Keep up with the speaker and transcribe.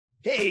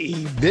Hey,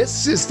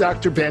 this is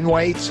Dr. Ben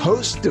Weitz,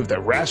 host of the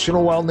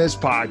Rational Wellness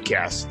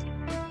Podcast.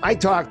 I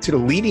talk to the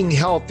leading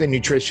health and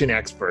nutrition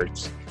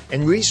experts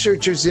and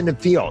researchers in the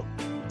field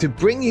to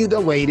bring you the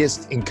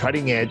latest in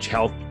cutting-edge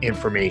health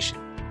information.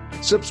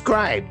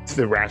 Subscribe to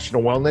the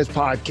Rational Wellness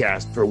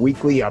Podcast for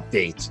weekly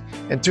updates.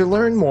 And to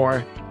learn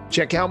more,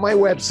 check out my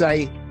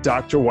website,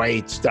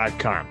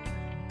 drweitz.com.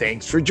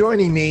 Thanks for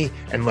joining me,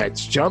 and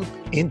let's jump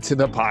into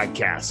the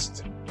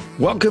podcast.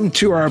 Welcome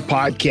to our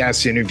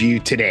podcast interview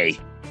today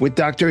with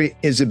Dr.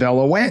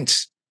 Izabella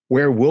Wentz,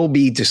 where we'll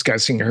be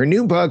discussing her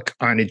new book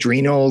on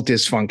adrenal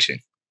dysfunction.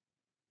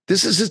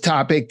 This is a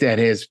topic that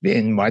has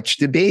been much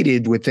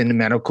debated within the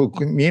medical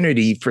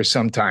community for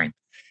some time.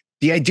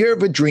 The idea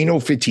of adrenal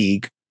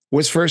fatigue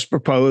was first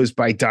proposed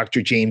by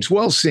Dr. James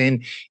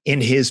Wilson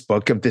in his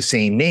book of the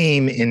same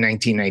name in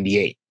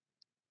 1998.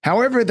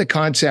 However, the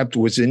concept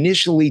was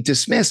initially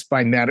dismissed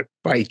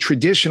by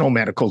traditional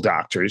medical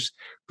doctors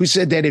who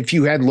said that if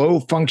you had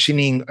low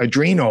functioning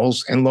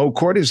adrenals and low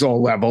cortisol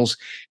levels,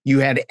 you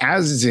had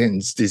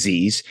Addison's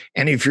disease.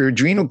 And if your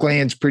adrenal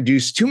glands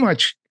produced too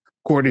much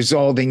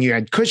cortisol, then you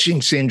had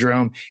Cushing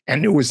syndrome,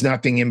 and there was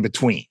nothing in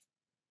between.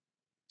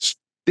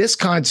 This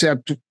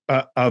concept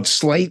of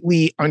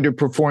slightly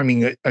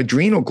underperforming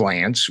adrenal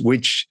glands,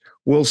 which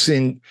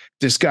Wilson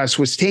discussed,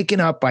 was taken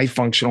up by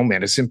functional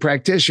medicine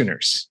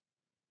practitioners.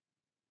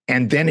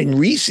 And then in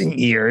recent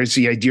years,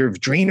 the idea of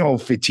adrenal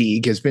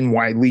fatigue has been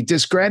widely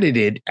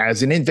discredited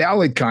as an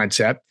invalid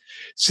concept.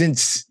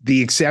 Since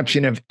the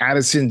exception of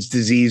Addison's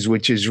disease,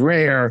 which is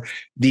rare,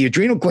 the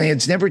adrenal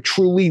glands never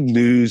truly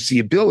lose the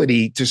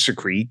ability to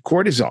secrete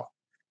cortisol.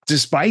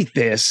 Despite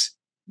this,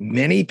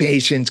 many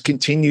patients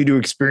continue to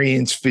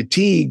experience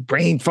fatigue,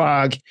 brain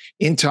fog,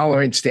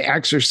 intolerance to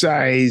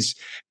exercise,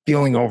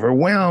 feeling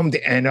overwhelmed,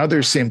 and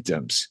other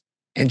symptoms.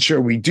 And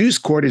sure,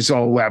 reduced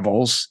cortisol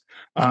levels,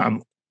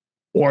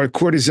 or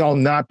cortisol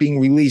not being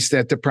released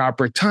at the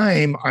proper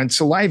time on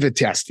saliva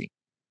testing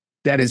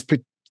that is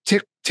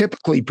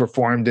typically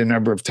performed a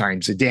number of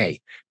times a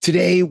day.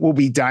 Today, we'll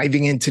be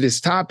diving into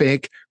this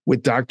topic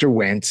with Dr.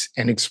 Wentz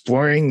and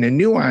exploring the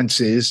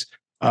nuances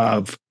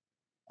of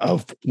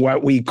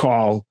what we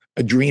call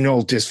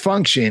adrenal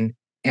dysfunction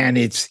and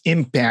its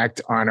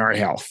impact on our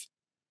health.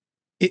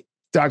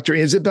 Dr.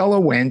 Izabella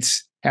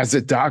Wentz has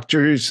a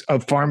doctor's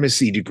of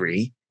pharmacy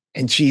degree,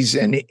 and she's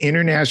an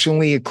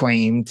internationally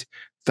acclaimed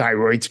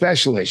thyroid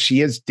specialist. She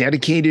has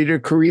dedicated her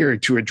career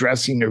to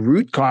addressing the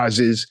root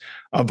causes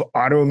of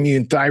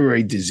autoimmune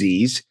thyroid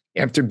disease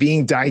after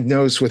being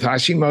diagnosed with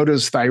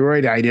Hashimoto's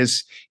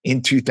thyroiditis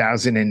in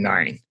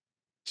 2009.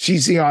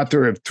 She's the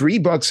author of 3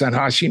 books on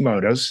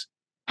Hashimoto's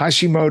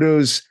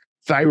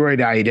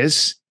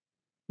thyroiditis,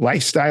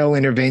 Lifestyle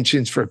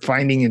Interventions for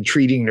Finding and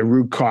Treating the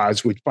Root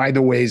Cause, which, by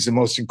the way, is the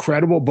most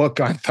incredible book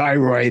on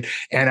thyroid.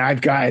 And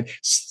I've got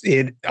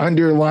it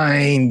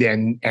underlined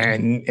and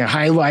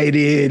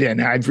highlighted,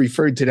 and I've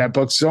referred to that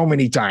book so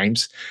many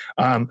times.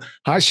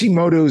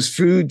 Hashimoto's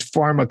Food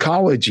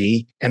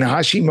Pharmacology and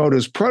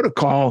Hashimoto's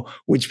Protocol,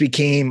 which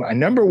became a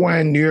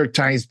 #1 New York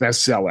Times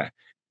bestseller.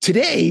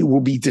 Today,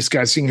 we'll be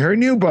discussing her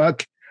new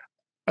book,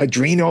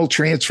 Adrenal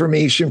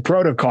Transformation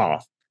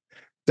Protocol.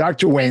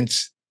 Dr.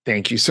 Wentz,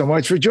 thank you so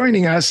much for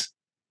joining us.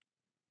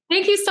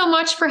 Thank you so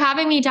much for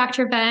having me,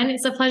 Dr. Ben.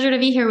 It's a pleasure to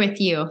be here with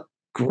you.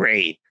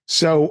 Great.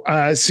 So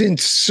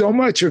since so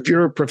much of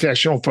your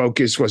professional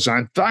focus was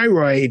on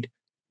thyroid,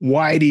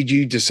 why did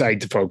you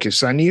decide to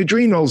focus on the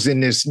adrenals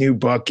in this new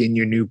book, in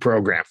your new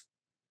program?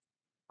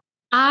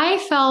 I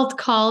felt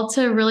called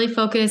to really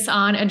focus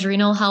on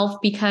adrenal health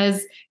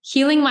because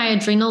healing my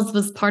adrenals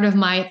was part of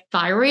my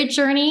thyroid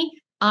journey.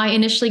 I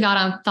initially got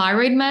on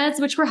thyroid meds,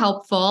 which were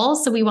helpful.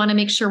 So we want to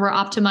make sure we're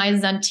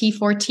optimized on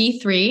T4,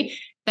 T3.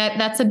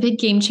 That's a big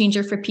game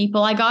changer for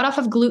people. I got off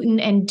of gluten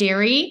and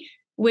dairy,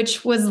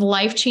 which was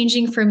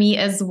life-changing for me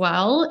as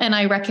well. And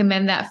I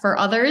recommend that for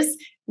others.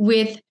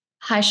 With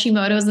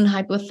Hashimoto's and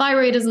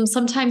hypothyroidism,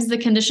 sometimes the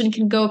condition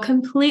can go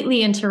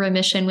completely into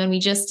remission when we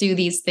just do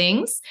these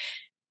things.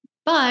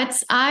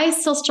 But I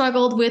still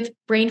struggled with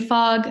brain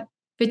fog,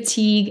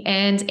 fatigue,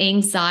 and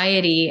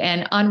anxiety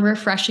and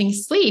unrefreshing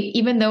sleep,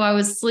 even though I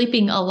was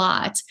sleeping a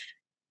lot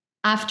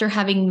after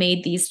having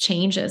made these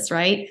changes,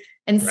 right?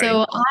 And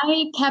so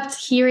I kept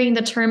hearing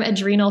the term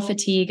adrenal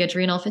fatigue,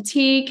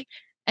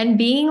 and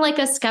being like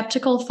a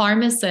skeptical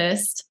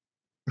pharmacist,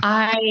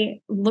 I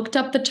looked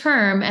up the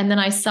term and then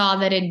I saw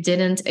that it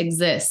didn't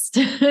exist,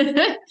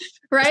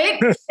 right?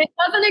 It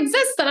doesn't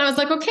exist. And I was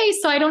like, okay,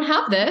 so I don't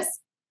have this.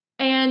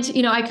 And,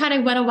 I kind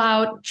of went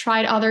about,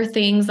 tried other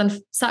things. And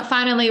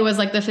finally, it was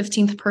like the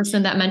 15th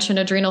person that mentioned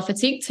adrenal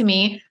fatigue to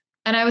me.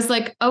 And I was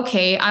like,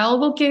 okay, I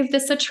will give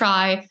this a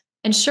try.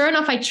 And sure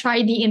enough, I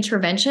tried the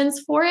interventions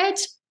for it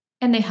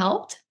and they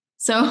helped.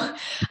 So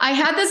I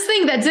had this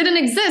thing that didn't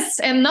exist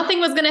and nothing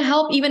was going to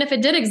help, even if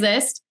it did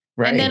exist.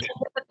 Right. And then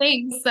the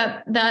things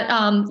that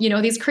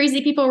these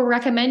crazy people were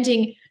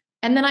recommending.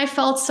 And then I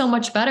felt so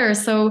much better.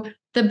 So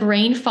the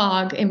brain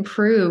fog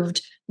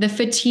improved. The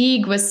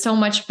fatigue was so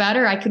much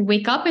better. I could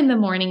wake up in the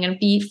morning and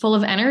be full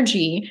of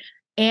energy.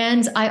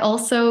 And I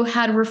also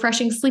had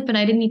refreshing sleep and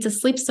I didn't need to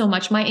sleep so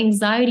much. My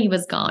anxiety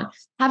was gone.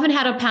 Haven't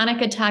had a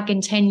panic attack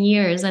in 10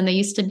 years. And they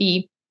used to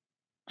be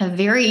a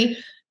very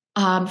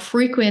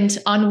frequent,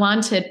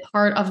 unwanted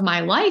part of my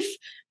life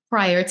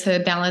prior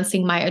to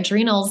balancing my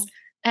adrenals.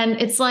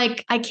 And it's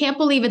like, I can't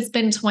believe it's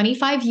been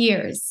 25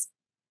 years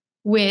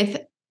with,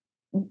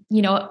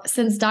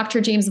 since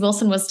Dr. James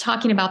Wilson was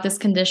talking about this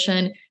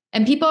condition,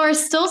 and people are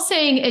still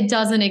saying it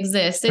doesn't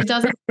exist. It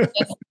doesn't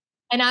exist.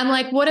 And I'm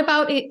like, what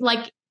about it?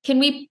 Like, can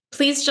we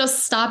please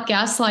just stop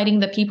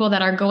gaslighting the people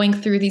that are going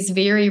through these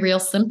very real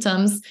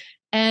symptoms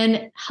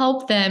and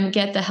help them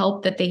get the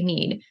help that they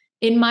need?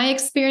 In my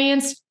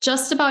experience,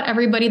 just about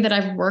everybody that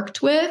I've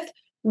worked with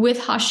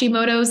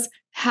Hashimoto's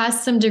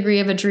has some degree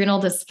of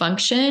adrenal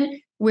dysfunction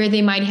where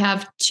they might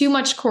have too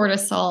much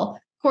cortisol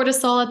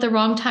at the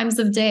wrong times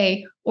of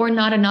day, or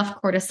not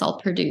enough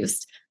cortisol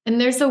produced. And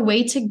there's a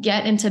way to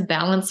get into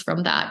balance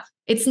from that.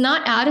 It's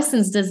not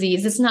Addison's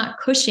disease. It's not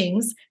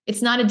Cushing's.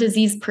 It's not a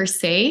disease per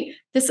se.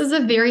 This is a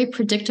very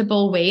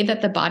predictable way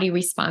that the body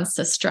responds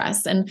to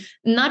stress. And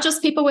not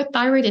just people with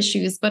thyroid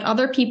issues, but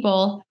other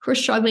people who are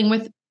struggling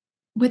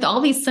with all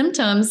these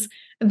symptoms,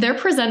 they're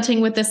presenting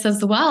with this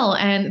as well.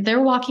 And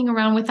they're walking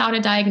around without a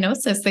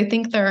diagnosis. They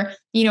think they're,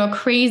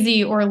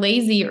 crazy or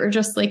lazy or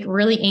just like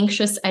really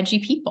anxious, edgy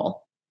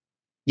people.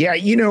 Yeah,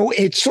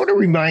 it sort of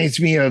reminds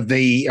me of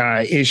the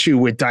issue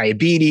with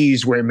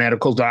diabetes, where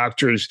medical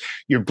doctors,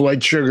 your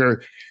blood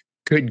sugar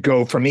could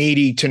go from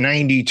 80 to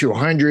 90 to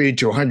 100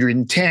 to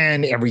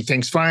 110.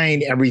 Everything's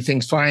fine.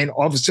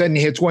 All of a sudden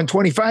it hits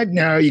 125.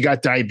 Now you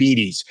got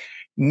diabetes.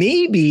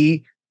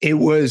 Maybe it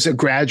was a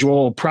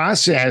gradual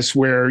process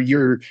where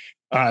you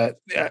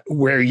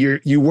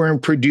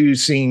weren't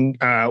producing,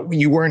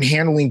 you weren't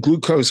handling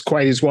glucose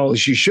quite as well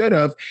as you should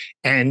have.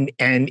 And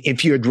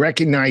if you had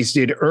recognized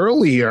it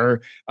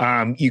earlier,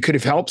 you could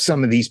have helped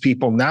some of these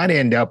people not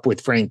end up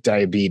with frank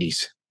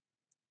diabetes.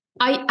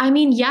 I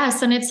mean,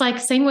 yes. And it's like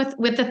same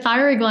with the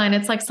thyroid gland.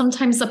 It's like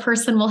sometimes a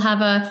person will have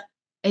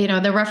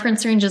the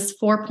reference range is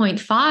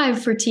 4.5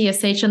 for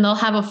TSH and they'll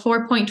have a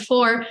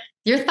 4.4.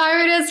 Your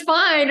thyroid is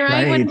fine,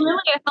 right? When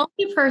really a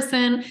healthy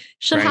person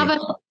should have a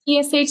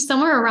TSH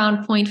somewhere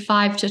around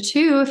 0.5 to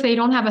 2 if they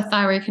don't have a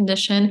thyroid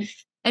condition.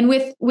 And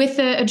with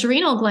the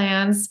adrenal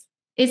glands,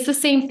 it's the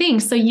same thing.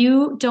 So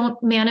you don't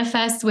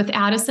manifest with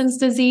Addison's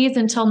disease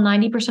until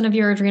 90% of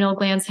your adrenal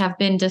glands have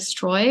been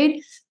destroyed.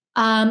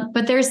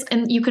 But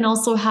you can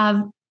also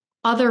have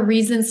other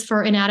reasons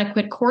for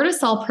inadequate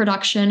cortisol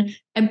production.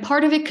 And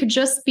part of it could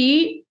just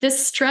be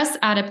this stress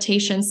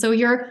adaptation. So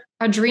your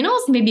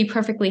adrenals may be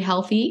perfectly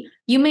healthy.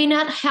 You may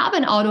not have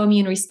an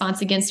autoimmune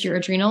response against your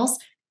adrenals,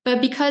 but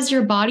because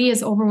your body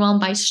is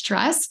overwhelmed by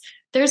stress,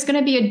 there's going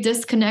to be a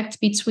disconnect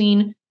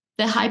between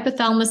the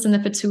hypothalamus and the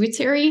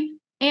pituitary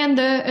and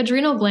the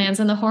adrenal glands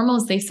and the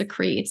hormones they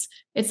secrete.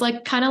 It's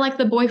like kind of like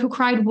the boy who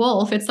cried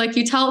wolf. It's like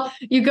you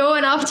go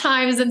enough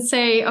times and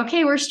say,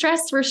 okay, we're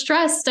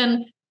stressed.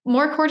 And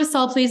more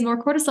cortisol,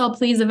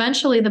 please.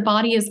 Eventually the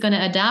body is going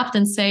to adapt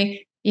and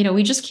say,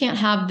 we just can't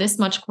have this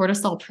much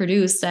cortisol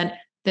produced at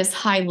this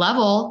high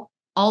level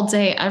all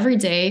day, every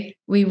day.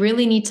 We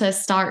really need to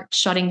start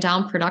shutting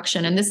down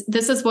production. And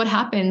this is what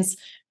happens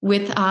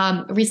with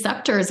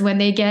receptors when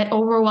they get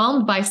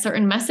overwhelmed by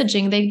certain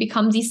messaging. They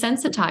become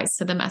desensitized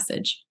to the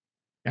message.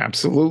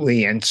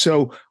 Absolutely. And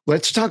so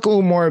let's talk a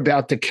little more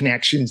about the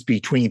connections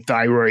between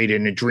thyroid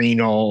and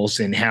adrenals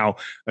and how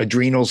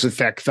adrenals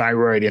affect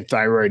thyroid and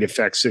thyroid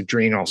affects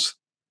adrenals.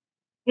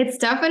 It's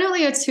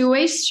definitely a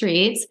two-way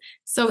street.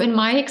 So in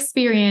my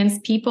experience,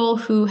 people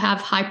who have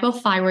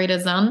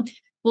hypothyroidism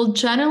will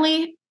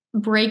generally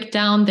break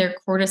down their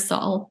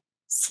cortisol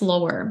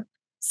slower.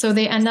 So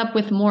they end up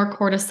with more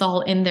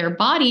cortisol in their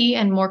body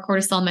and more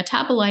cortisol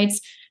metabolites.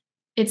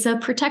 It's a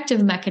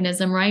protective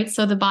mechanism, right?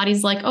 So the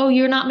body's like, oh,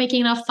 you're not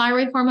making enough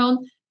thyroid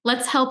hormone.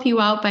 Let's help you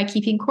out by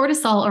keeping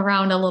cortisol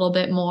around a little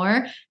bit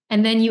more.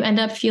 And then you end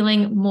up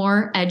feeling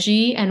more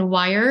edgy and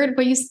wired,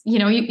 but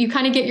you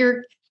kind of get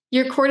your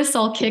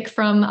cortisol kick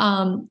from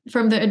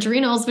the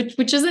adrenals,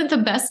 which isn't the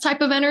best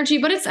type of energy,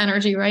 but it's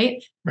energy,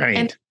 right? Right.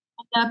 And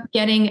you end up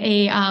getting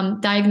a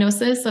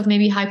diagnosis of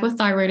maybe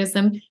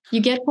hypothyroidism.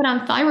 You get put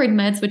on thyroid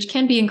meds, which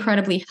can be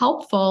incredibly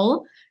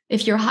helpful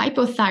if you're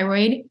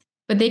hypothyroid,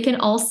 but they can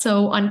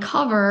also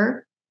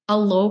uncover a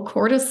low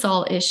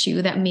cortisol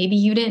issue that maybe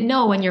you didn't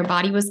know when your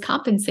body was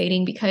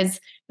compensating, because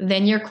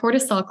then your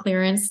cortisol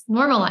clearance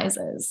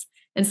normalizes.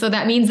 And so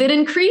that means it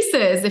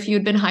increases if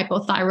you'd been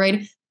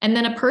hypothyroid. And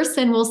then a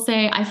person will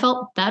say, I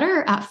felt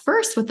better at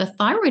first with the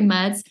thyroid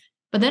meds,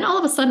 but then all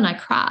of a sudden I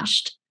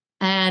crashed.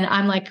 And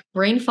I'm like,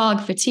 brain fog,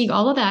 fatigue,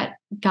 all of that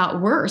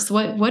got worse.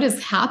 What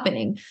is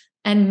happening?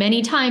 And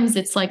many times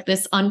it's like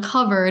this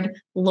uncovered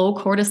low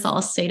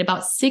cortisol state.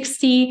 About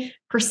 60%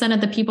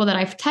 of the people that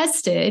I've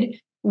tested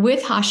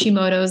with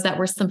Hashimoto's that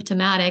were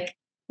symptomatic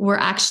were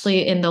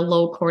actually in the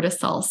low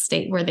cortisol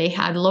state, where they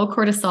had low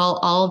cortisol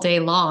all day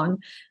long.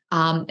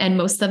 And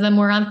most of them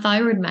were on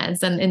thyroid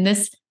meds. And in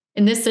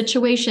this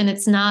situation,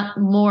 it's not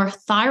more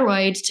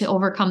thyroid to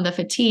overcome the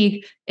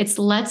fatigue. It's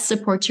let's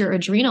support your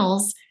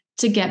adrenals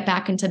to get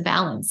back into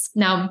balance.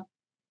 Now,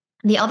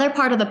 the other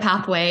part of the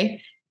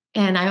pathway,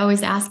 and I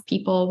always ask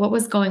people, what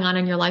was going on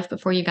in your life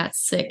before you got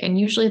sick? And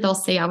usually they'll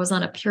say, I was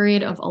on a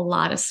period of a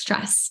lot of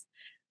stress.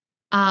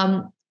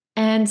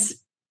 And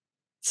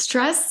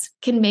stress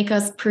can make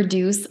us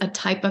produce a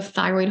type of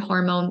thyroid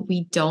hormone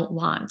we don't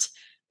want.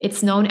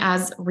 It's known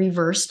as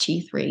reverse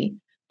T3.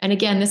 And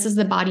again, this is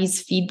the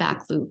body's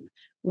feedback loop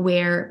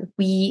where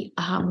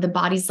the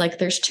body's like,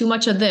 there's too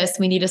much of this.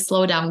 We need to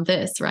slow down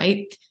this,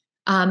 right?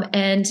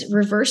 And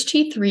reverse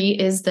T3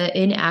 is the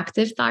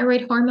inactive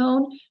thyroid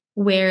hormone,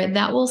 where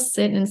that will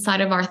sit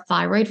inside of our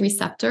thyroid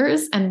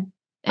receptors and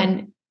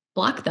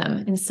block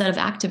them instead of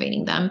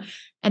activating them.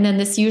 And then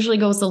this usually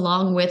goes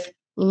along with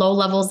low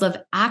levels of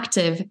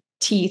active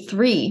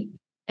T3.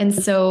 And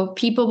so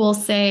people will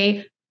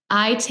say,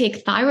 I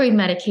take thyroid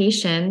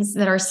medications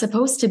that are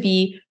supposed to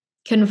be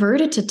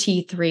converted to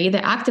T3.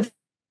 The active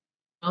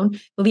hormone,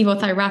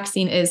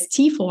 levothyroxine, is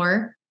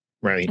T4.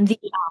 Right. The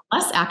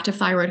less active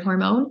thyroid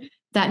hormone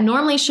that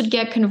normally should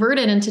get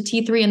converted into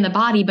T3 in the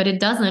body, but it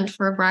doesn't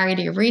for a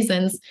variety of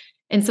reasons.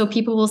 And so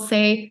people will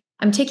say,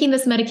 I'm taking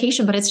this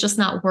medication, but it's just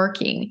not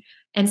working.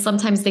 And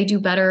sometimes they do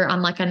better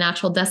on like a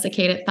natural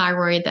desiccated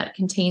thyroid that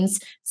contains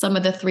some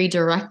of the three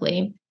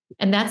directly.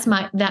 And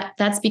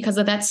that's because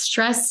of that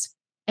stress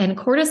and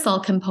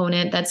cortisol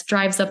component that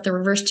drives up the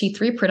reverse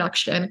T3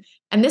 production.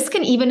 And this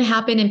can even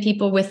happen in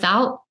people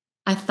without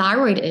a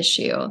thyroid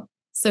issue.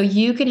 So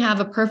you can have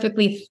a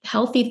perfectly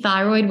healthy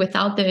thyroid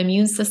without the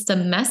immune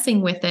system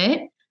messing with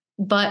it,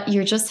 but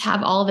you just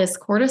have all this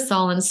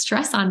cortisol and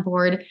stress on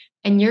board,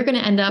 and you're going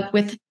to end up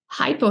with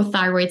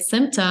hypothyroid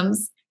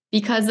symptoms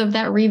because of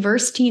that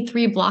reverse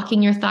T3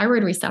 blocking your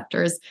thyroid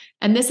receptors.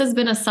 And this has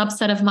been a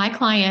subset of my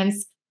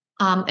clients,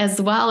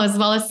 as well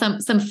as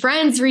some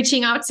friends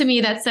reaching out to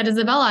me that said,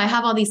 Izabella, I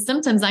have all these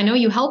symptoms. I know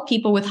you help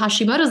people with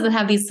Hashimoto's that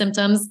have these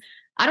symptoms.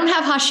 I don't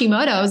have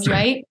Hashimoto's,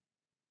 right?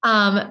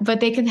 But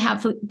they can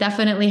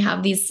definitely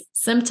have these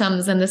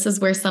symptoms. And this is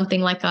where something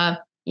like a,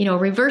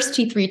 reverse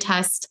T3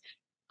 test,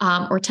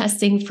 or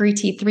testing free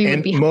T3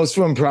 would be. Most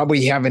of them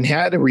probably haven't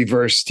had a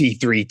reverse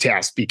T3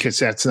 test because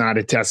that's not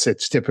a test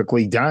that's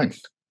typically done.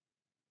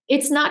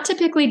 It's not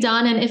typically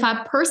done. And if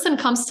a person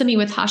comes to me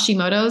with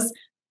Hashimoto's,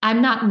 I'm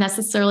not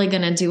necessarily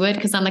going to do it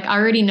because I'm like, I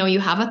already know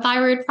you have a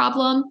thyroid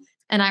problem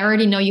and I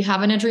already know you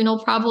have an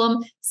adrenal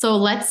problem. So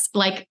let's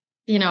let's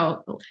get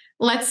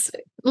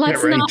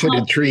right to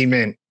the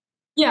treatment.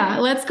 Yeah,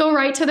 let's go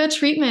right to the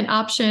treatment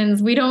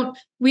options. We don't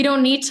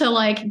need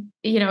to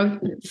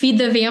feed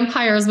the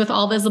vampires with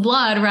all this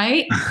blood,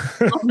 right?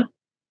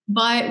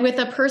 But with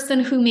a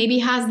person who maybe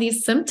has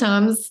these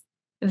symptoms,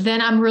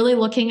 then I'm really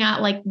looking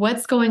at like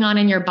what's going on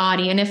in your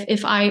body. And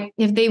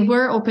if they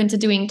were open to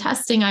doing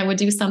testing, I would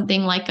do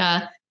something like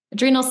a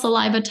adrenal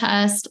saliva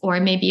test or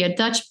maybe a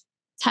Dutch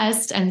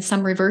test and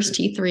some reverse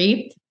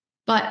T3.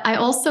 But I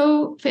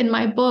also, in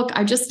my book,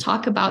 I just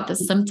talk about the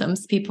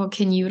symptoms people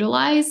can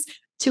utilize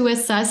to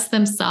assess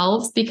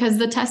themselves because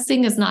the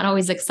testing is not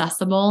always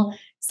accessible.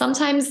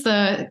 Sometimes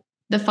the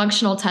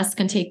functional test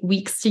can take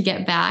weeks to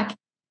get back.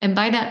 And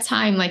by that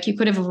time, you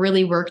could have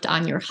really worked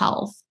on your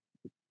health.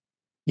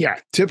 Yeah,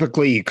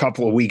 typically a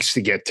couple of weeks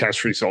to get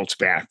test results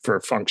back for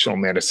functional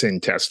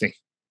medicine testing.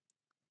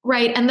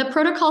 Right. And the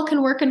protocol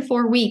can work in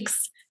 4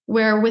 weeks,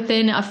 where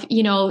within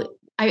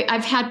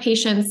I've had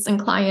patients and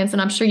clients, and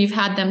I'm sure you've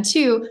had them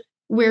too,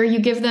 where you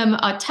give them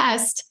a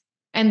test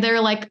and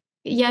they're like,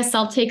 yes,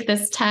 I'll take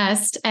this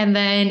test. And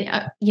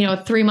then,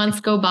 3 months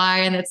go by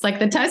and it's like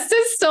the test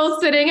is still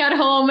sitting at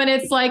home and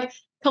it's like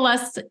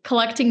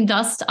collecting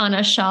dust on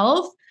a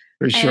shelf.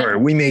 For sure.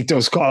 We make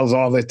those calls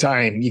all the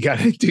time. You got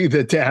to do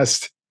the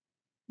test.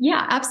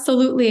 Yeah,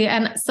 absolutely.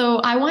 And so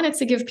I wanted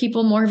to give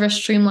people more of a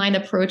streamlined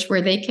approach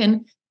where they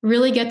can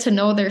really get to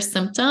know their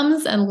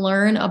symptoms and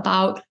learn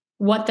about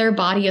what their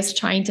body is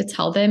trying to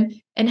tell them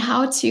and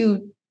how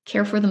to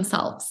care for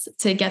themselves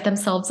to get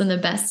themselves in the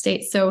best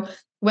state. So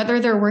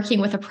whether they're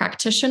working with a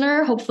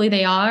practitioner, hopefully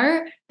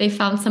they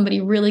found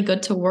somebody really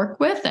good to work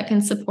with that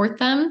can support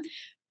them.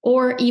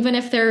 Or even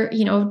if they're,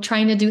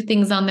 trying to do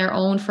things on their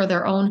own for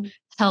their own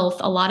health,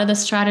 a lot of the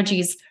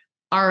strategies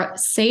are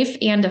safe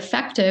and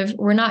effective.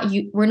 We're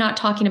not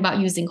talking about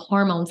using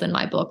hormones in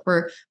my book.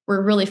 We're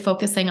really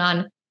focusing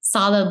on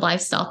solid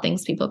lifestyle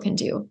things people can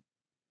do.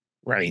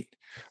 Right.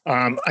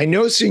 I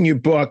noticed in your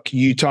book,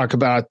 you talk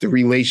about the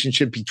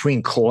relationship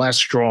between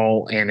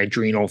cholesterol and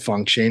adrenal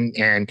function.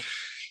 And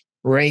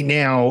right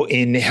now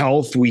in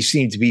health, we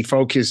seem to be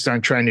focused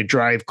on trying to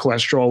drive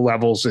cholesterol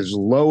levels as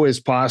low as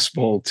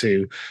possible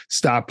to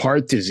stop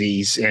heart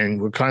disease.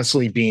 And we're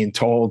constantly being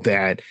told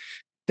that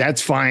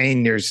that's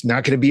fine. There's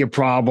not going to be a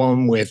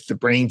problem with the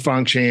brain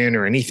function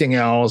or anything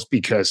else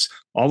because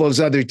all those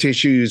other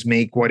tissues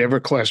make whatever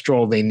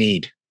cholesterol they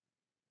need.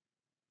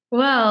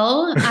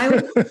 Well,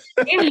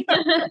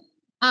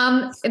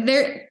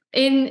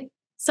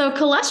 so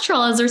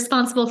cholesterol is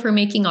responsible for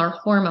making our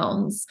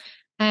hormones.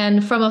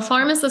 And from a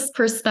pharmacist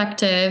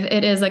perspective,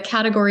 it is a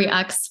category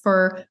X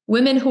for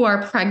women who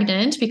are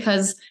pregnant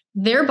because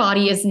their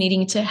body is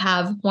needing to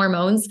have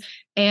hormones,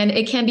 and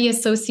it can be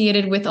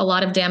associated with a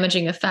lot of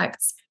damaging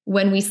effects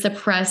when we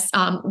suppress,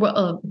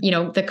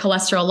 the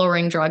cholesterol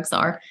lowering drugs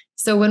are.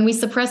 So when we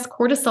suppress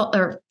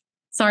cortisol,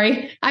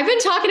 I've been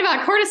talking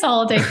about cortisol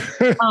all day.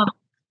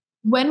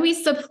 When we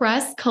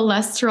suppress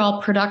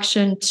cholesterol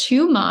production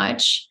too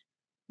much,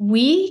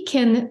 we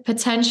can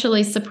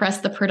potentially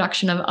suppress the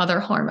production of other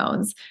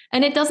hormones.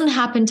 And it doesn't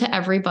happen to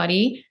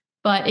everybody,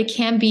 but it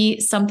can be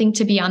something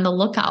to be on the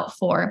lookout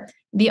for.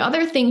 The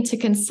other thing to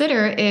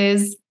consider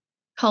is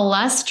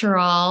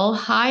cholesterol.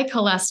 High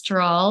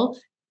cholesterol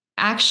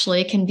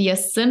actually can be a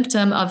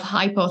symptom of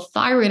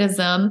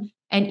hypothyroidism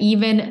and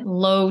even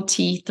low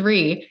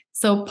T3.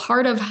 So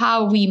part of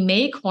how we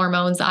make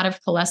hormones out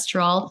of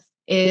cholesterol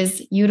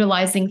is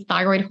utilizing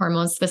thyroid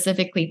hormones,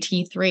 specifically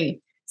T3.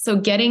 So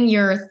getting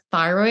your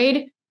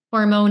thyroid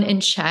hormone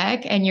in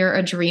check and your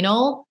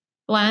adrenal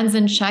glands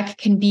in check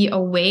can be a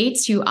way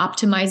to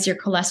optimize your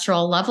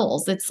cholesterol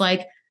levels. It's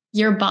like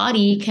your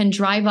body can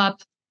drive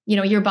up,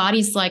 your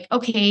body's like,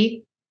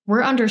 okay,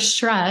 we're under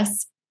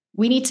stress.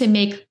 We need to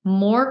make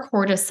more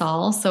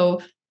cortisol. So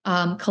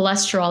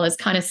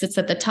cholesterol sits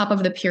at the top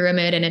of the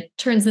pyramid, and it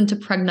turns into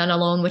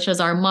pregnenolone, which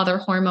is our mother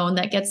hormone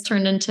that gets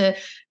turned into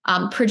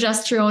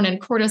progesterone and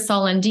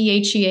cortisol and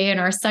DHEA and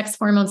our sex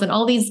hormones and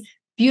all these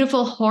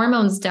beautiful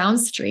hormones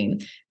downstream.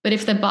 But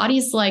if the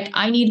body's like,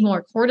 I need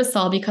more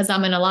cortisol because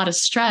I'm in a lot of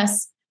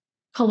stress,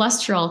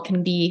 cholesterol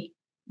can be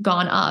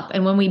gone up.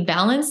 And when we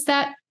balance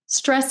that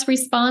stress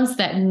response,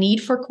 that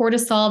need for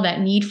cortisol, that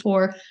need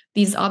for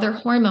these other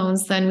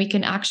hormones, then we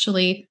can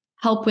actually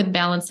help with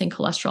balancing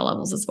cholesterol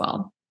levels as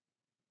well.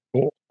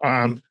 Cool.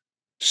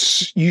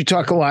 You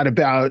talk a lot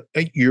about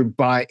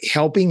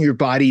helping your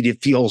body to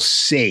feel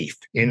safe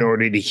in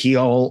order to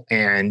heal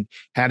and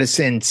how to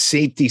send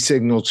safety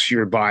signals to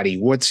your body.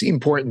 What's the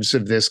importance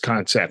of this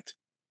concept?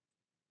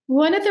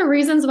 One of the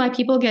reasons why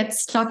people get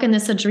stuck in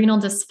this adrenal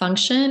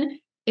dysfunction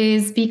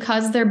is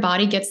because their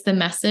body gets the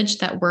message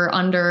that we're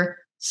under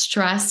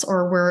stress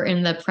or we're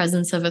in the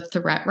presence of a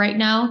threat right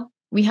now.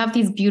 We have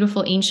these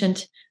beautiful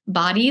ancient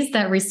bodies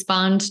that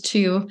respond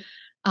to,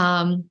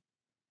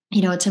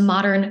 to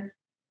modern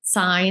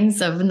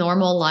signs of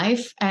normal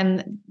life,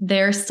 and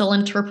they're still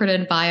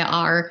interpreted by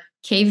our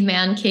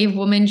caveman,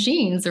 cavewoman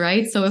genes,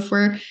 right? So if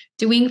we're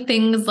doing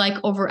things like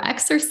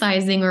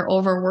over-exercising or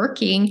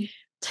overworking,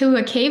 to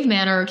a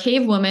caveman or a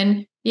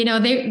cavewoman,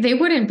 they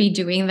wouldn't be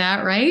doing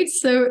that, right?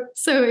 So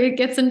it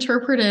gets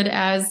interpreted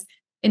as,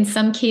 in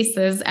some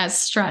cases, as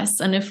stress.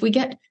 And if we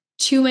get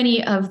too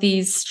many of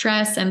these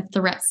stress and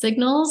threat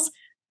signals,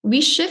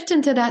 we shift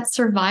into that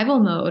survival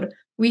mode.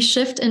 We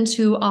shift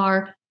into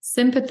our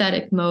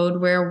sympathetic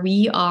mode where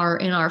we are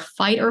in our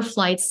fight or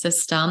flight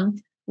system.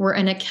 We're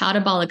in a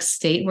catabolic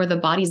state where the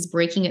body's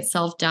breaking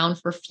itself down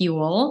for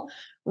fuel,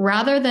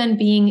 rather than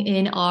being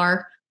in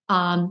our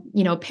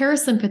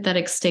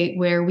parasympathetic state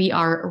where we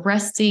are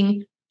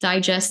resting,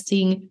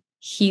 digesting,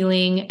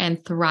 healing,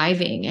 and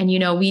thriving. And,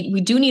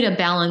 we do need a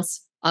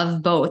balance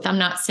of both. I'm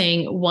not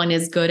saying one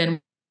is good and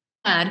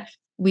bad.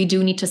 We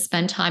do need to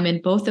spend time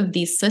in both of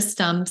these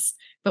systems.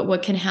 But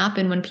what can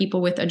happen when people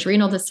with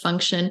adrenal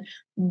dysfunction,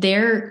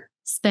 they're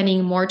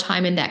spending more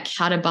time in that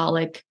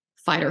catabolic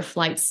fight or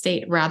flight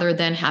state rather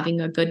than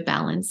having a good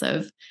balance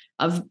of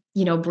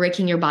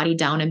breaking your body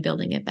down and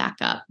building it back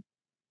up.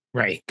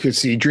 Right.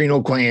 Because the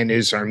adrenal gland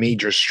is our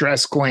major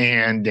stress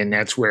gland, and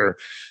that's where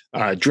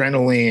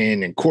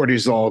adrenaline and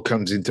cortisol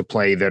comes into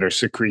play that are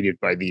secreted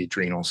by the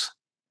adrenals.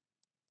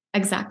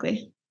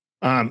 Exactly.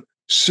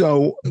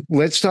 So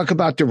let's talk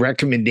about the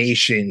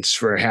recommendations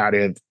for how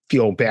to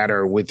feel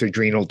better with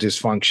adrenal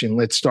dysfunction.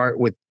 Let's start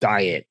with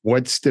diet.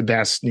 What's the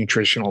best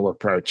nutritional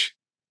approach?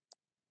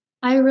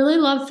 I really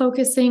love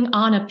focusing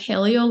on a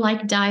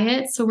paleo-like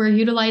diet. So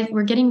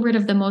we're getting rid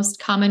of the most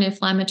common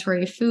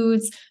inflammatory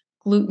foods,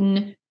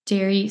 gluten,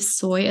 dairy,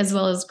 soy, as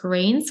well as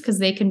grains, because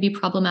they can be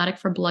problematic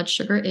for blood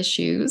sugar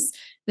issues.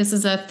 This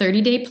is a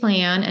 30-day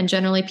plan, and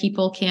generally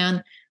people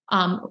can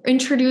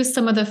introduce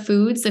some of the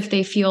foods if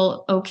they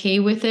feel okay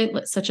with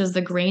it, such as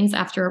the grains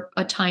after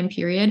a time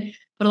period.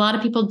 But a lot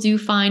of people do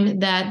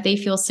find that they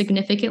feel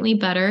significantly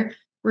better.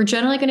 We're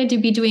generally going to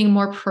be doing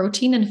more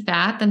protein and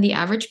fat than the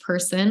average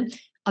person,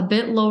 a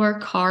bit lower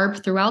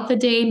carb throughout the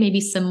day, maybe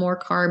some more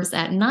carbs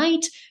at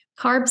night.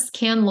 Carbs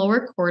can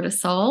lower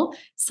cortisol,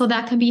 so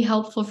that can be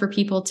helpful for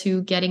people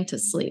to getting to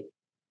sleep.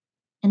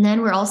 And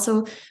then we're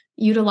also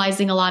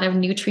utilizing a lot of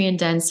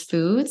nutrient-dense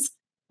foods.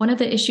 One of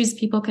the issues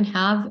people can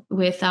have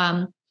with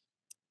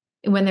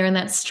when they're in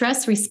that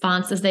stress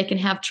response is they can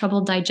have trouble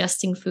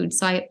digesting food.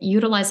 So I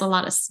utilize a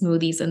lot of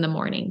smoothies in the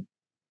morning.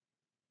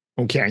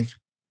 Okay.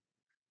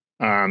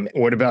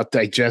 What about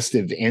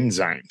digestive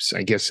enzymes?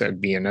 I guess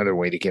that'd be another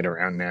way to get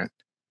around that.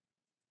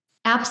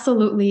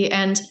 Absolutely.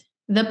 And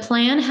the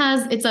plan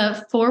it's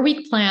a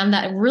 4-week plan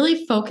that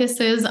really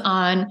focuses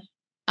on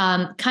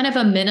kind of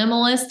a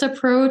minimalist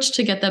approach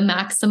to get the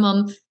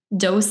maximum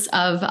dose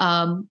of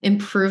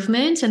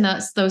improvement in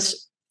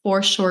those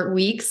 4 short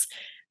weeks.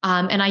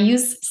 And I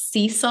use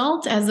sea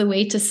salt as a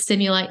way to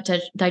stimulate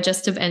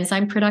digestive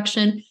enzyme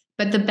production.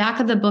 But the back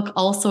of the book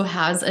also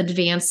has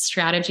advanced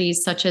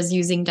strategies such as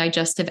using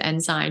digestive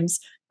enzymes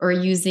or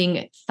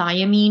using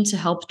thiamine to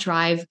help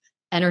drive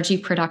energy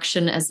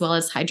production as well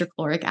as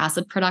hydrochloric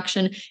acid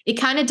production. It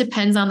kind of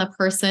depends on the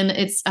person.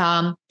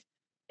 I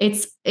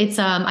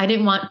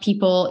didn't want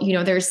people,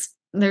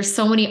 there's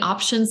so many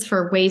options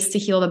for ways to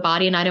heal the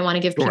body, and I didn't want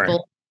to give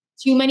people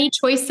too many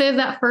choices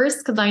at first,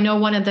 because I know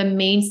one of the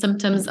main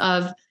symptoms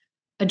of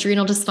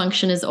adrenal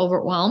dysfunction is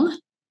overwhelm.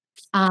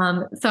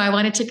 So I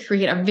wanted to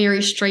create a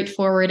very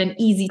straightforward and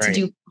easy to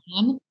do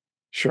plan.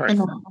 Sure. And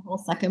then the whole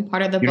second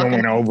part of the book. You don't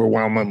want to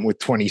overwhelm them with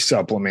 20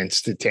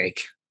 supplements to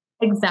take.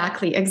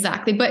 Exactly.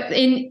 But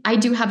I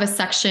do have a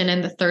section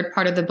in the third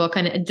part of the book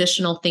on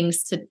additional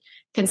things to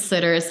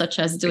consider, such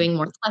as doing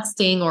more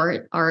testing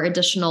or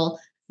additional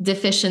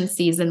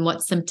deficiencies and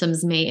what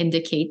symptoms may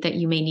indicate that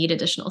you may need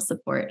additional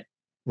support.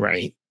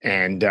 Right.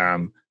 And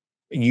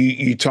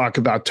you talk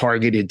about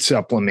targeted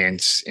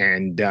supplements,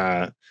 and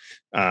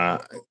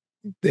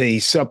the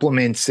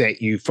supplements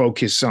that you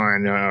focus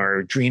on are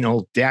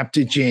adrenal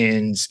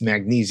adaptogens,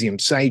 magnesium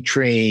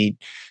citrate,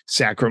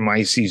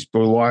 Saccharomyces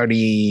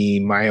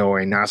boulardii,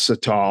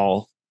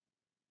 myo-inositol.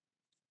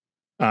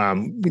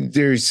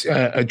 There's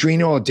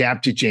adrenal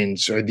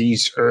adaptogens are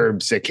these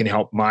herbs that can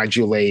help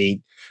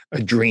modulate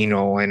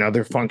adrenal and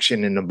other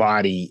function in the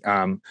body.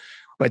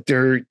 But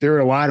there are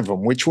a lot of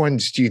them. Which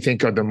ones do you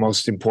think are the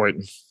most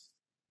important?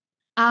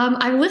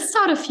 I list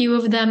out a few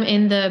of them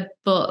in the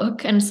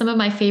book, and some of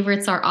my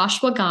favorites are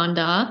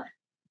ashwagandha.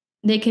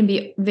 They can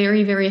be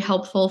very, very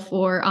helpful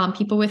for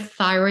people with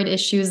thyroid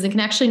issues. They can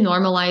actually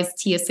normalize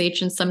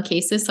TSH in some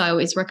cases. So I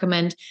always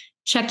recommend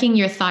checking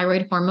your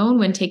thyroid hormone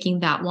when taking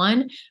that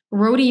one.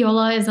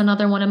 Rhodiola is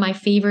another one of my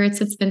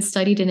favorites. It's been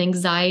studied in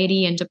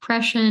anxiety and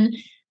depression.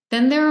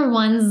 Then there are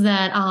ones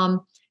that,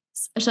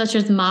 such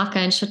as maca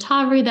and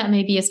shatavari, that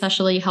may be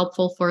especially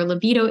helpful for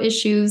libido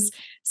issues.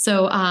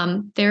 So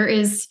there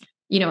is,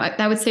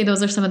 I would say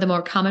those are some of the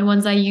more common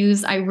ones I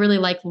use. I really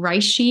like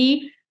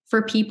reishi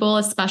for people,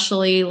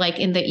 especially like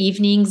in the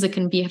evenings. It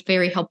can be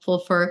very helpful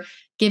for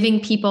giving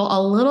people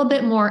a little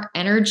bit more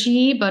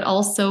energy, but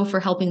also for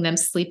helping them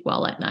sleep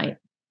well at night.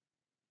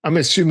 I'm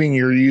assuming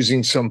you're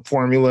using some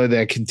formula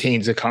that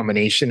contains a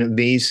combination of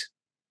these.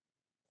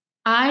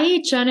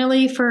 I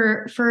generally,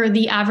 for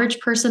the average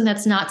person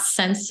that's not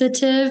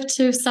sensitive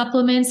to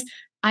supplements,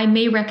 I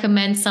may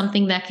recommend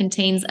something that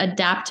contains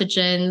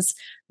adaptogens,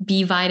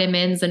 B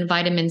vitamins, and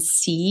vitamin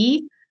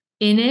C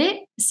in it,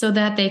 so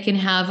that they can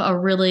have a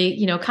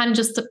really, kind of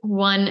just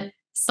one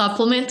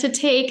supplement to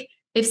take.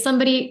 If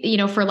somebody,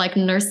 for like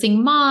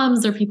nursing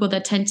moms or people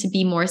that tend to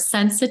be more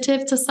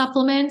sensitive to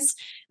supplements,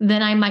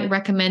 then I might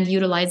recommend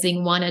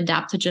utilizing one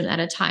adaptogen at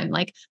a time.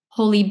 Like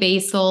holy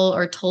basil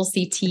or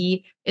tulsi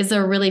tea is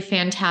a really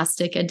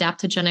fantastic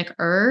adaptogenic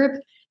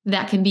herb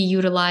that can be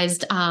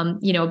utilized,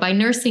 by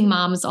nursing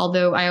moms,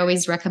 although I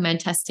always recommend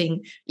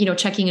checking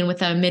in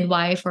with a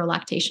midwife or a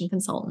lactation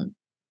consultant.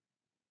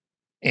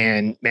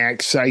 And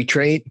max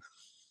citrate?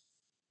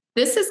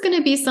 This is going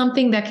to be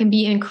something that can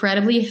be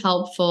incredibly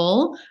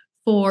helpful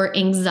for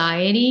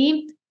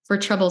anxiety, for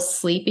trouble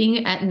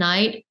sleeping at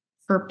night,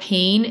 for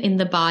pain in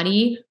the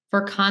body,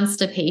 for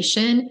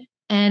constipation.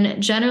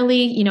 And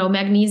generally,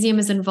 magnesium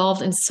is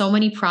involved in so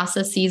many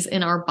processes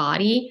in our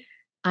body.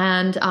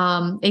 And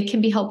it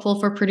can be helpful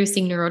for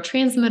producing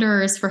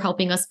neurotransmitters, for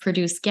helping us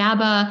produce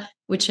GABA,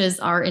 which is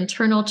our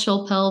internal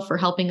chill pill, for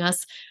helping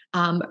us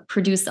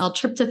produce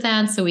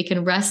L-tryptophan so we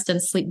can rest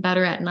and sleep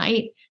better at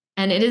night.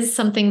 And it is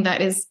something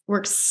that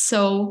works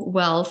so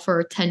well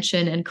for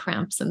tension and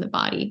cramps in the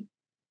body.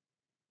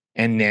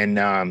 And then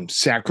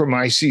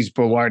Saccharomyces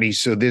boulardii.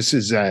 So this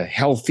is a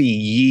healthy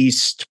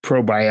yeast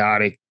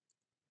probiotic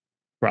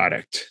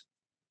product.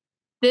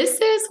 This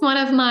is one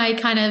of my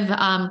kind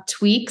of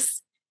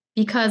tweaks,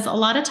 because a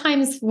lot of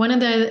times one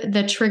of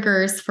the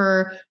triggers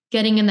for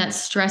getting in that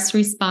stress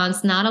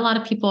response, not a lot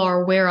of people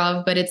are aware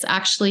of, but it's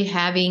actually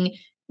having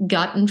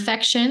gut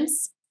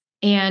infections.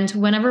 And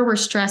whenever we're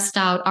stressed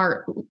out,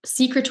 our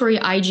secretory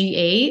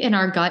IgA in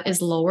our gut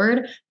is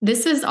lowered.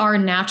 This is our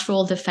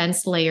natural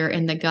defense layer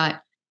in the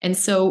gut. And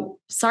so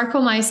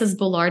Saccharomyces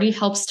boulardii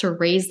helps to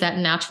raise that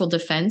natural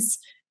defense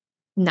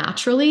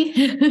naturally.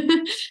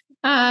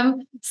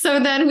 So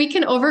then we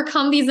can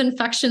overcome these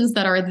infections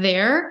that are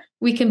there.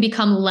 We can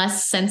become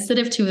less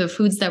sensitive to the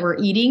foods that we're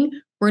eating.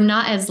 We're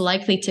not as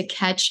likely to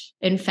catch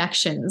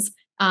infections.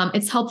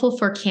 It's helpful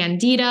for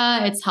candida.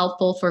 It's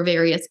helpful for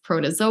various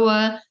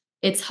protozoa.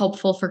 It's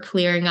helpful for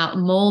clearing out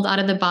mold out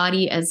of the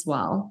body as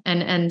well,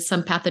 and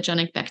some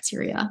pathogenic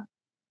bacteria.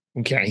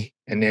 Okay.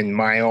 And then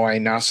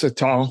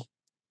myo-inositol?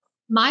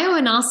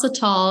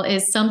 Myo-inositol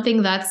is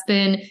something that's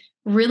been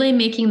really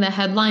making the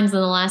headlines in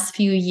the last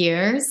few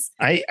years.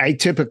 I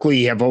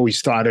typically have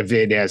always thought of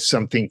it as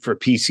something for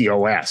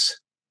PCOS.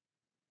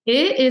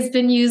 It has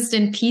been used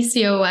in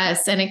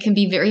PCOS, and it can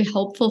be very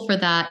helpful for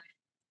that.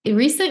 In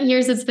recent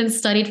years, it's been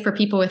studied for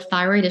people with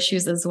thyroid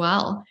issues as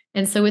well.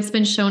 And so it's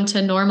been shown to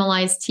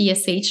normalize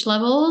TSH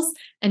levels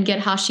and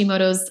get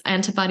Hashimoto's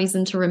antibodies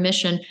into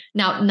remission.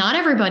 Now, not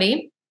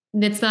everybody,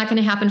 it's not going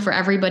to happen for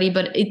everybody,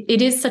 but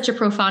it is such a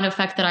profound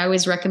effect that I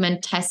always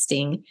recommend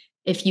testing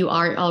if you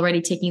are already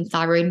taking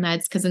thyroid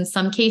meds, because in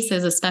some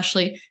cases,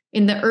 especially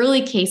in the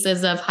early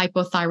cases of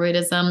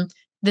hypothyroidism,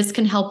 this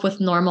can help with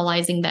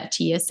normalizing that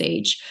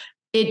TSH.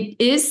 It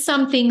is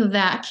something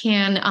that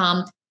can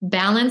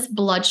balance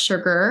blood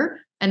sugar,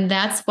 and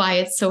that's why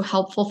it's so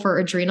helpful for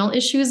adrenal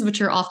issues, which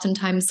are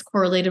oftentimes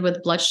correlated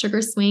with blood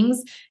sugar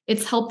swings.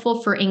 It's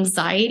helpful for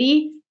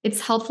anxiety.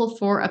 It's helpful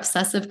for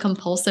obsessive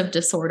compulsive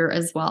disorder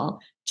as well.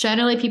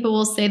 Generally, people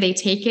will say they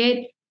take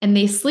it and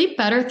they sleep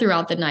better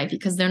throughout the night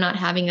because they're not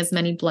having as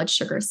many blood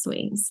sugar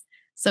swings.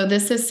 So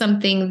this is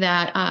something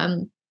that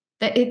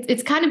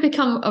it's kind of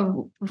become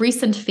a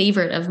recent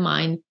favorite of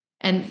mine.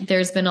 And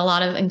there's been a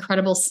lot of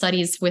incredible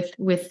studies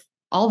with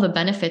all the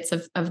benefits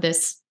of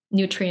this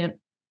nutrient.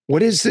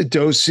 What is the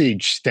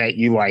dosage that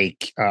you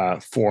like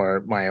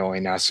for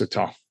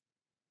myo-inositol?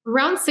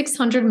 Around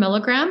 600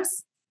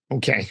 milligrams.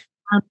 Okay.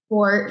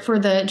 For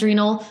the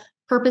adrenal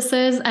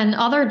purposes, and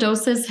other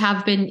doses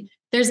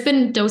there's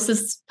been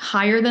doses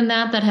higher than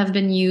that have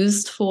been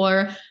used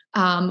for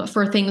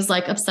things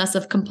like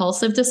obsessive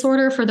compulsive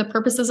disorder. For the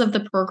purposes of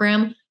the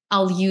program,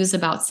 I'll use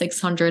about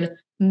 600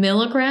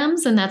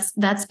 milligrams. And that's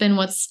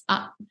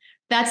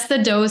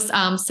the dose.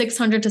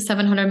 600 to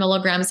 700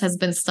 milligrams has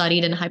been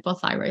studied in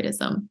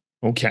hypothyroidism.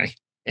 Okay.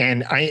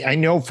 And I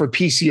know for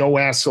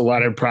PCOS, a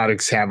lot of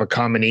products have a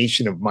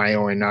combination of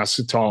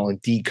myo-inositol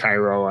and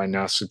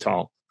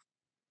D-chiroinositol.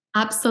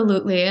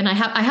 Absolutely. And I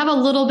have a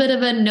little bit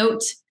of a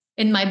note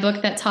in my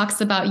book that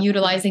talks about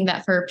utilizing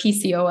that for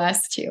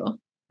PCOS too.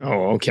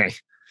 Oh, okay.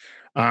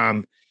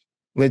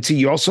 Let's see.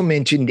 You also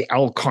mentioned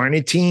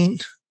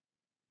L-carnitine.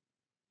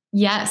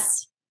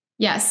 Yes.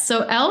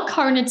 So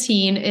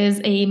L-carnitine is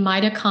a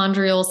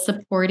mitochondrial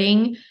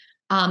supporting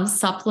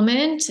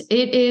supplement.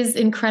 It is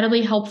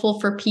incredibly helpful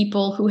for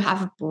people who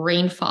have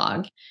brain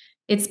fog.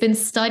 It's been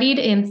studied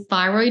in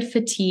thyroid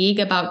fatigue.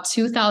 About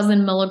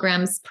 2,000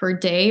 milligrams per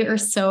day or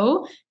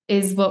so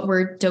is what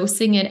we're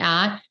dosing it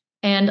at.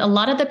 And a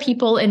lot of the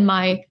people in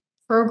my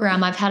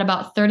program, I've had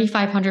about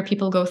 3,500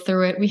 people go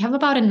through it. We have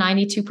about a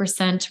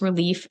 92%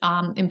 relief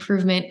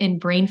improvement in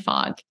brain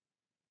fog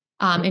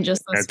in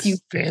just those few.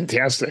 That's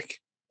fantastic.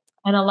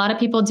 And a lot of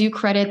people do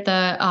credit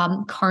the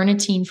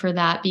carnitine for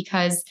that,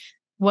 because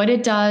what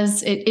it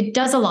does, it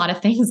does a lot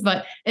of things,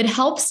 but it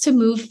helps to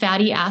move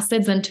fatty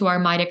acids into our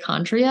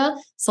mitochondria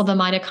so the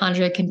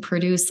mitochondria can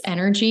produce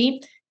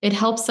energy. It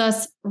helps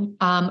us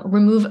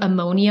remove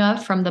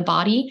ammonia from the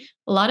body.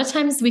 A lot of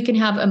times we can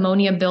have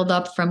ammonia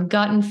buildup from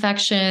gut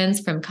infections,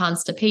 from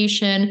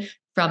constipation,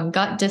 from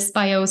gut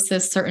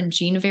dysbiosis, certain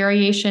gene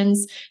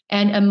variations,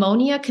 and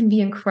ammonia can be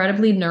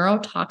incredibly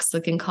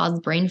neurotoxic and cause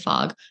brain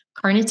fog.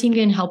 Carnitine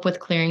can help with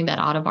clearing that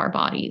out of our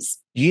bodies.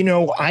 You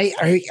know,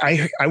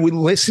 I would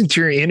listen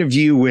to your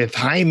interview with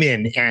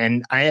Hyman,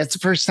 and that's the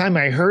first time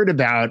I heard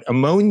about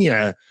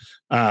ammonia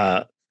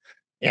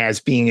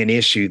as being an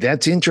issue.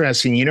 That's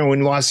interesting. You know,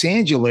 in Los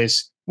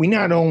Angeles, we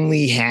not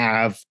only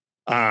have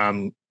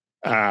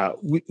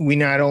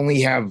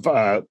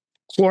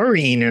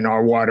chlorine in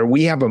our water,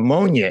 we have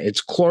ammonia.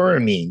 It's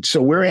chloramine.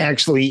 So we're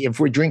actually, if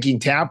we're drinking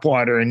tap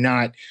water and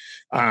not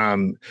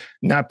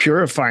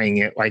purifying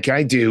it like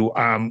I do,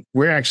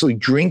 we're actually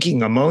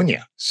drinking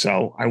ammonia.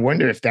 So I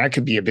wonder if that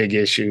could be a big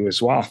issue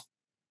as well.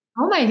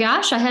 Oh my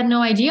gosh, I had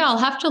no idea. I'll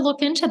have to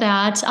look into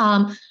that.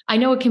 I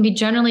know it can be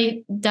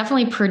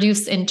definitely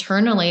produced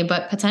internally,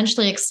 but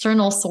potentially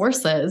external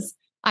sources.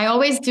 I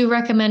always do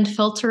recommend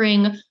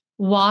filtering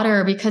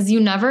water because you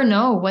never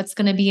know what's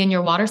going to be in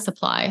your water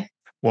supply.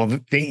 Well,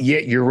 yeah,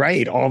 you're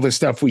right. All the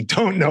stuff we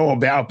don't know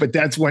about, but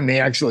that's when they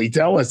actually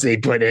tell us they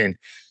put in.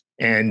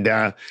 And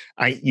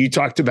you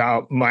talked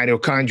about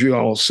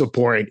mitochondrial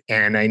support,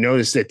 and I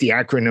noticed that the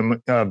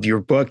acronym of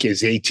your book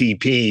is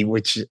ATP,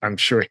 which I'm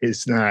sure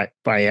is not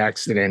by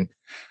accident.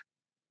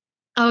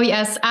 Oh,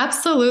 yes,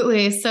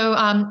 absolutely. So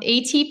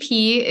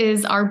ATP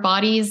is our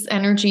body's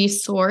energy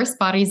source,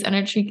 body's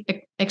energy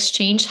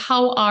exchange,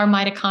 how our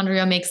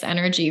mitochondria makes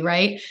energy,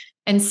 right?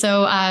 And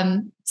so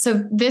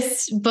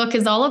this book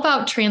is all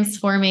about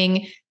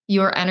transforming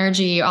your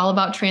energy, all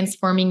about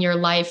transforming your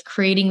life,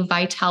 creating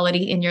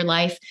vitality in your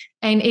life.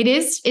 And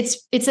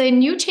it's a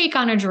new take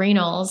on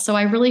adrenals. So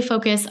I really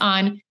focus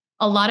on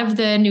a lot of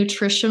the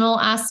nutritional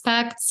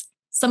aspects,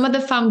 some of the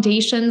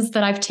foundations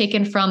that I've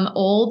taken from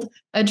old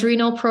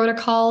adrenal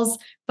protocols,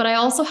 but I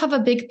also have a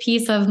big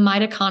piece of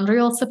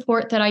mitochondrial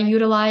support that I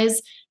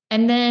utilize,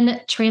 and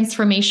then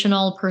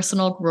transformational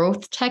personal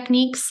growth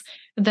techniques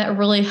that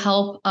really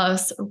help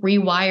us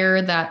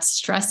rewire that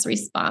stress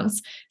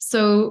response.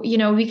 So, you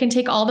know, we can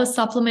take all the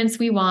supplements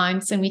we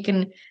want and we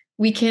can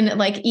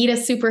like eat a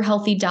super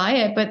healthy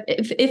diet. But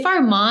if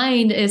our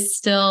mind is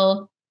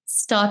still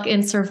stuck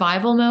in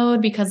survival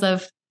mode because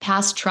of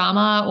past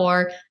trauma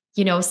or,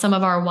 you know, some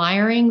of our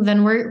wiring,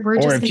 then we're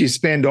just. Or if you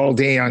spend all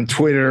day on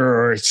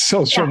Twitter or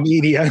social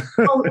media.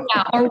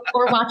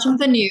 Or watching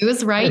the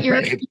news, right?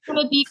 You're going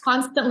to be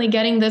constantly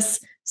getting this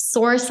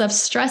source of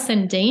stress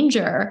and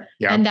danger.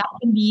 Yeah. And that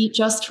can be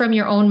just from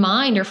your own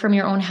mind or from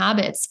your own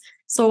habits.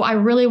 So I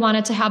really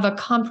wanted to have a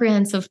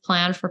comprehensive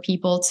plan for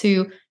people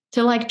to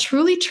like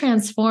truly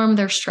transform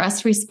their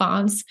stress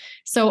response.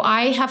 So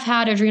I have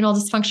had adrenal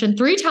dysfunction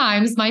 3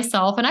 times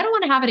myself, and I don't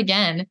want to have it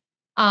again.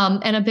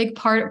 And a big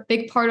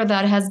part of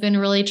that has been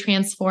really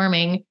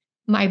transforming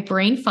my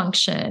brain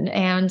function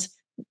and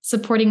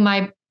supporting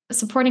my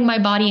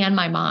body and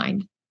my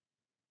mind.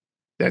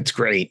 That's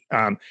great.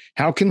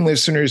 How can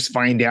listeners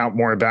find out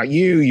more about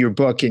you, your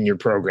book, and your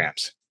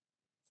programs?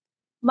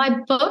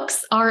 My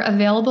books are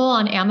available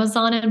on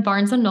Amazon and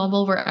Barnes &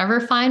 Noble, wherever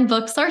fine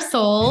books are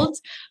sold.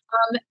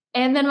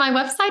 And then my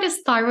website is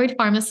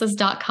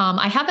thyroidpharmacist.com.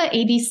 I have an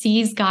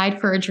ABC's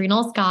guide for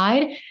adrenals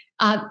guide.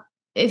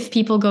 If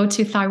people go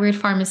to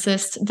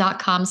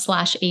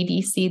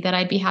thyroidpharmacist.com/ABC, that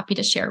I'd be happy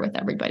to share with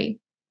everybody.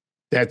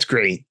 That's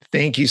great.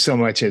 Thank you so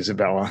much,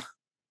 Izabella.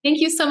 Thank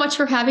you so much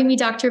for having me,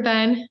 Dr.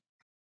 Ben.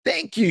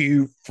 Thank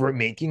you for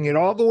making it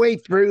all the way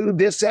through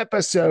this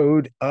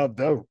episode of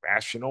the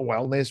Rational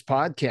Wellness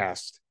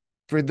Podcast.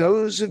 For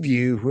those of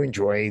you who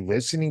enjoy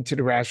listening to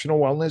the Rational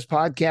Wellness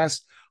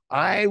Podcast,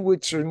 I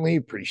would certainly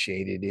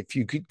appreciate it if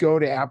you could go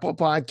to Apple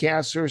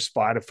Podcasts or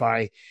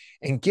Spotify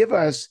and give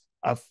us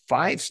a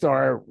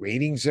 5-star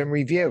ratings and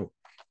review.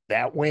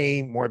 That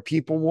way, more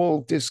people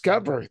will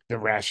discover the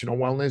Rational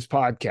Wellness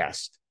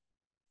Podcast.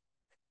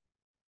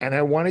 And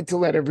I wanted to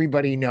let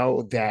everybody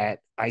know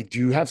that I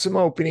do have some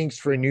openings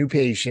for new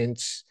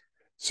patients,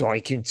 so I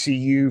can see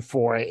you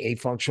for a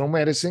functional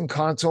medicine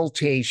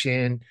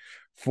consultation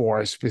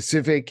for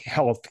specific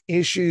health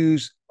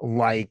issues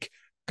like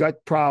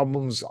gut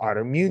problems,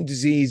 autoimmune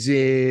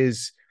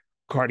diseases,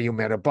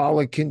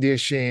 cardiometabolic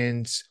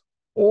conditions,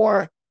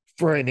 or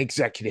for an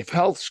executive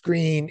health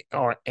screen,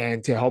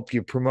 and to help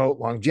you promote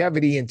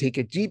longevity and take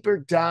a deeper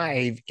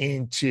dive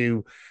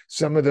into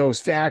some of those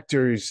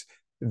factors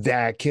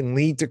that can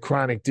lead to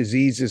chronic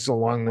diseases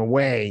along the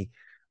way.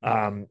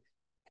 And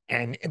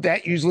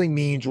that usually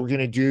means we're going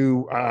to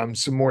do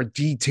some more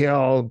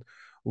detailed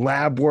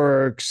lab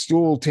work,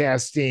 stool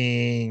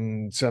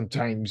testing,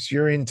 sometimes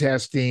urine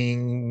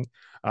testing,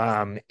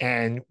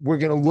 and we're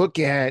going to look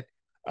at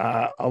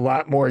a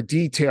lot more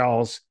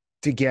details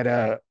to get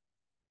a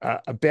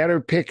better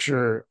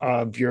picture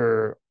of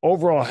your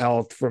overall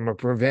health from a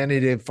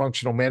preventative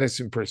functional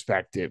medicine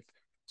perspective.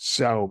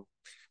 So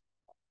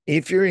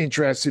if you're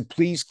interested,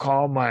 please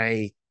call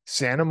my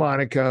Santa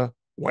Monica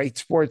Weitz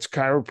Sports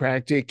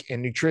Chiropractic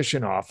and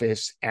Nutrition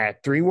office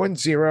at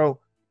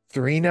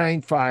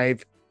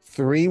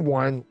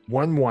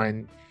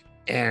 310-395-3111,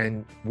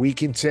 and we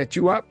can set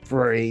you up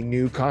for a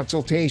new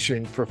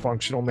consultation for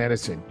functional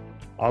medicine.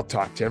 I'll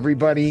talk to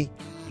everybody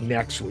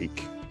next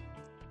week.